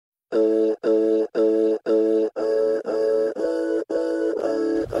Jim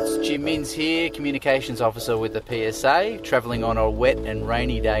Minns here, Communications Officer with the PSA, travelling on a wet and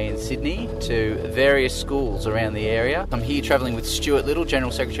rainy day in Sydney to various schools around the area. I'm here travelling with Stuart Little,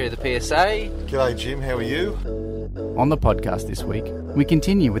 General Secretary of the PSA. G'day Jim, how are you? On the podcast this week, we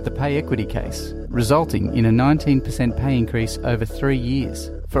continue with the pay equity case, resulting in a 19% pay increase over 3 years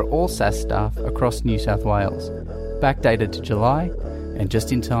for all SAS staff across New South Wales, backdated to July and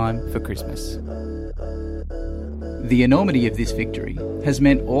just in time for Christmas. The enormity of this victory has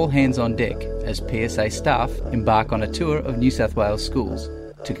meant all hands on deck as PSA staff embark on a tour of New South Wales schools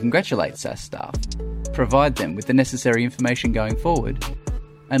to congratulate SAS staff, provide them with the necessary information going forward,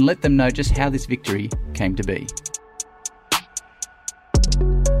 and let them know just how this victory came to be.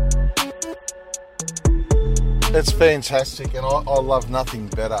 It's fantastic, and I love nothing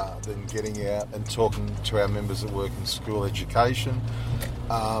better than getting out and talking to our members that work in school education.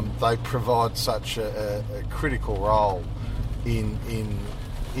 They provide such a critical role in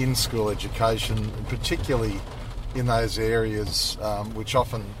school education, and particularly in those areas which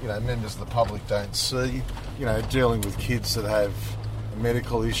often members of the public don't see. Dealing with kids that have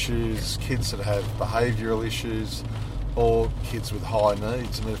medical issues, kids that have behavioural issues, or kids with high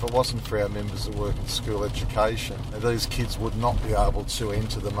needs. I mean, if it wasn't for our members that work in school education, these kids would not be able to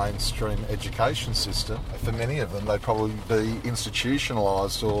enter the mainstream education system. For many of them, they'd probably be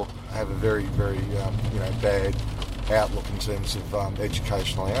institutionalised or have a very, very, bad outlook in terms of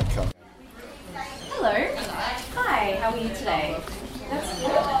educational outcome. Hello. Hi, how are you today? That's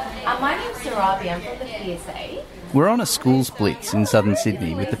good. My name's Sarabi, I'm from the PSA. We're on a schools blitz in southern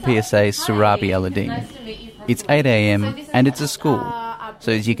Sydney with the PSA's Sarabi Aladdin. It's 8 a.m. and it's a school,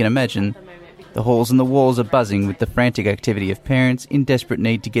 so as you can imagine, the halls and the walls are buzzing with the frantic activity of parents in desperate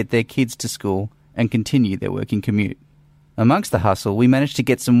need to get their kids to school and continue their working commute. Amongst the hustle, we managed to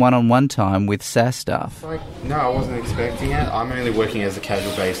get some one-on-one time with SAS staff. No, I wasn't expecting it. I'm only working as a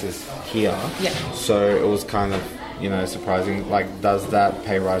casual basis here, so it was kind of surprising. Does that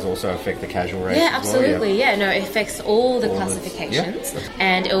pay rise also affect the casual rate? Yeah, absolutely. Well? No, it affects all the classifications,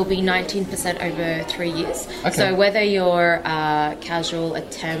 and it will be 19% over 3 years. Okay. So whether you're casual, a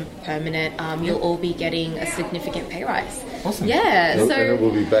temp, permanent, you'll all be getting a significant pay rise. Awesome. Yeah. And it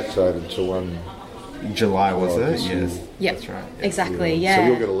will be backdated to 1 July, was it? Yes. Yep. That's right. Exactly. Yeah. So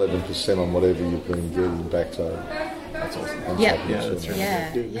you'll get 11% on whatever you've been getting backdated. That's awesome. Yeah. Yeah, that's right.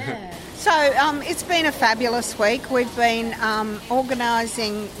 Yeah. So it's been a fabulous week. We've been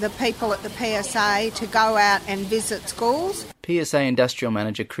organising the people at the PSA to go out and visit schools. PSA Industrial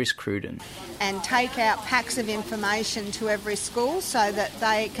Manager Chris Cruden. And take out packs of information to every school so that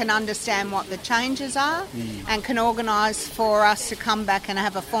they can understand what the changes are and can organise for us to come back and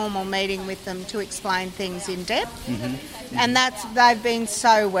have a formal meeting with them to explain things in depth. Mm-hmm. And they've been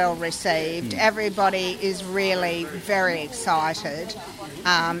so well received. Everybody is really very excited.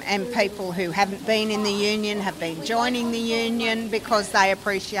 And people who haven't been in the union have been joining the union because they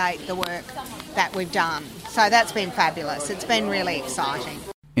appreciate the work that we've done. So that's been fabulous. It's been really exciting.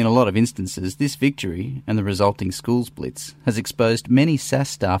 In a lot of instances, this victory and the resulting schools blitz has exposed many SAS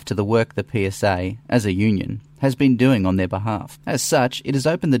staff to the work the PSA, as a union, has been doing on their behalf. As such, it has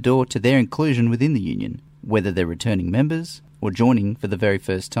opened the door to their inclusion within the union, whether they're returning members or joining for the very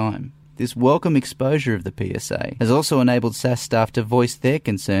first time. This welcome exposure of the PSA has also enabled SAS staff to voice their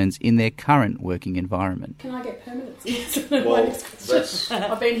concerns in their current working environment. Can I get permanency?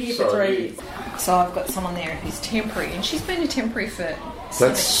 I've been here for 3 years. So I've got someone there who's temporary, and she's been a temporary for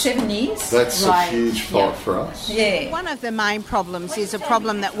 7 years. That's a huge fight for us. Yeah. One of the main problems is a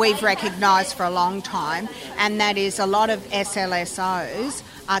problem that we've recognised for a long time, and that is a lot of SLSOs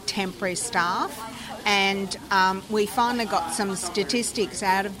are temporary staff. And we finally got some statistics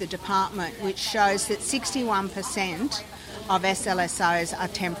out of the department which shows that 61% of SLSOs are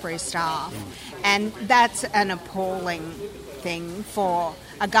temporary staff. And that's an appalling thing for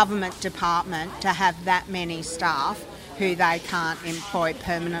a government department to have that many staff who they can't employ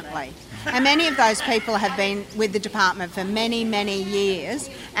permanently. And many of those people have been with the department for many, many years,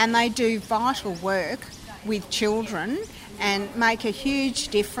 and they do vital work with children and make a huge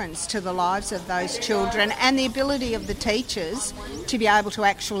difference to the lives of those children and the ability of the teachers to be able to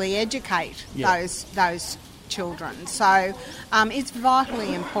actually educate those children. So it's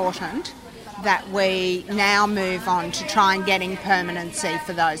vitally important that we now move on to try and getting permanency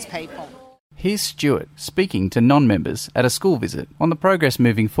for those people. Here's Stuart speaking to non-members at a school visit on the progress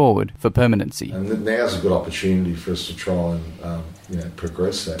moving forward for permanency. And now's a good opportunity for us to try and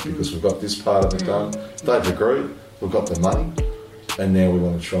progress that, because we've got this part of it done. They've agreed, we've got the money, and now we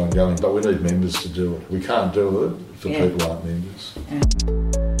want to try and go in. But we need members to do it. We can't do it if the people aren't members.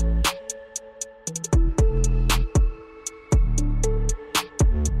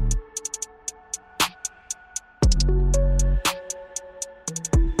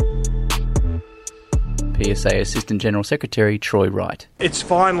 PSA Assistant General Secretary Troy Wright. It's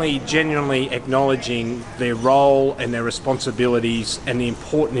finally genuinely acknowledging their role and their responsibilities and the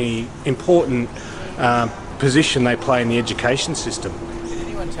important position they play in the education system. Can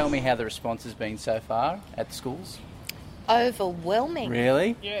anyone tell me how the response has been so far at the schools? Overwhelming.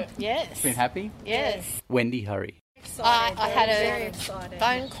 Really? Yeah. Yes. Been happy? Yes. Wendy Hurry. I had a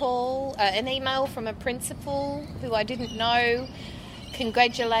phone call, an email from a principal who I didn't know,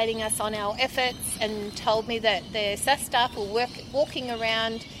 congratulating us on our efforts, and told me that their SAS staff were walking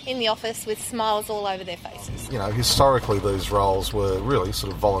around in the office with smiles all over their faces. You know, historically these roles were really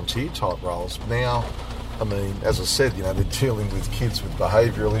sort of volunteer type roles. Now, I mean, as I said, you know, they're dealing with kids with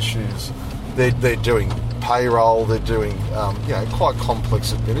behavioural issues. They're doing payroll. They're doing, you know, quite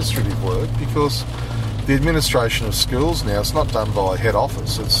complex administrative work, because the administration of schools now, it's not done by head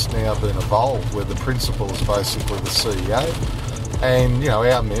office. It's now been evolved where the principal is basically the CEO. And, you know,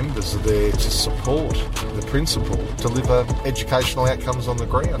 our members are there to support the principal deliver educational outcomes on the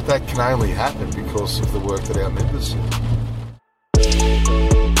ground. That can only happen because of the work that our members do.